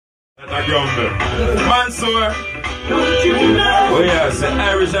Mansour. Oh yeah, say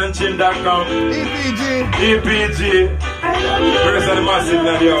IrishandChin.com. EPG. First of the massive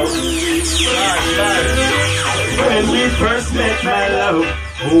radio. When we first met, my love,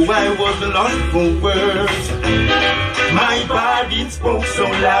 oh, I was lost for words. My body spoke so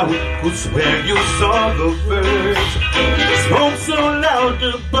loud, could swear you saw the birds. Spoke so loud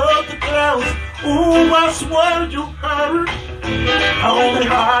above the clouds, oh, I swear you heard. How my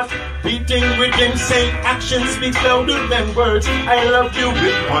heart beating rhythm, say action speaks louder than words. I love you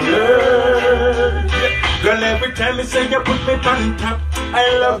with honor. Girl, every time you say you put me on top,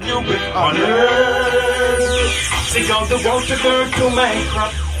 I love you with honor. Sing out the water girl to my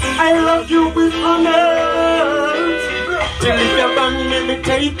crop, I love you with honor. Till if you're bang, let me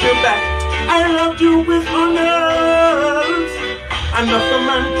take you back, I love you with honor. Another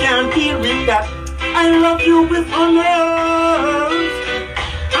man can't deal with that, I love you with honor.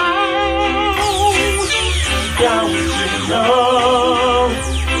 Don't you know?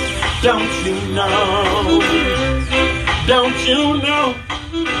 Don't you know? Don't you know?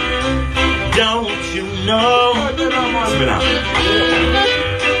 Don't you know?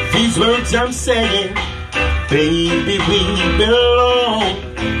 These words I'm saying, baby, we belong.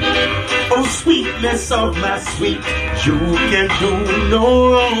 Oh, sweetness of my sweet, you can do no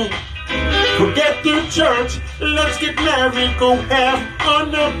wrong. Forget the church, let's get married, go have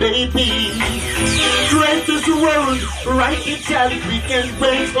honor, baby. Great this world, right italic, we can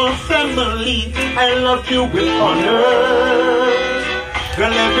raise our family. I love you with honor.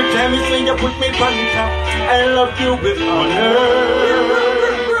 Girl, every time you say you put me on top, I love you with honor.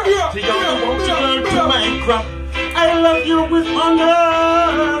 See you want to learn to my crop, I love you with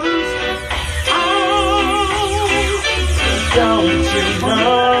honor. Oh, don't you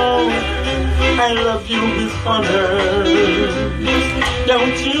know? I love you with honor.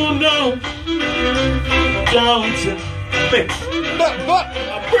 Don't you know? Don't you?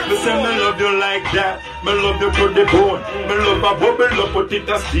 Listen, I love you like that. Me love you to the bone. Me love a bubble up, put it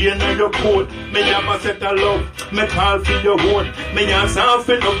a stain on your coat. Me have a set of love, me call for your own. Me answer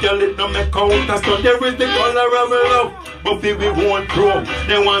for love, your lip no me count. So there is the color of love, but we won't grow.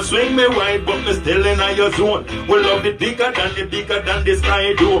 They want swing me right, but me still in your zone. We love the bigger than the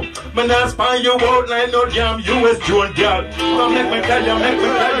sky do. Me not spy you out like no damn US drone girl. So make me tell you, make me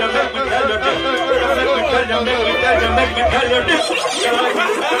tell you, make me tell you this. Make me tell you, make me tell you, make me tell you this.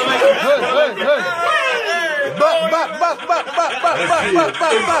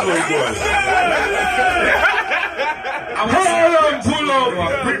 Pull over.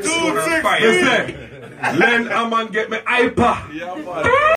 Lenn Hammond get me hyper.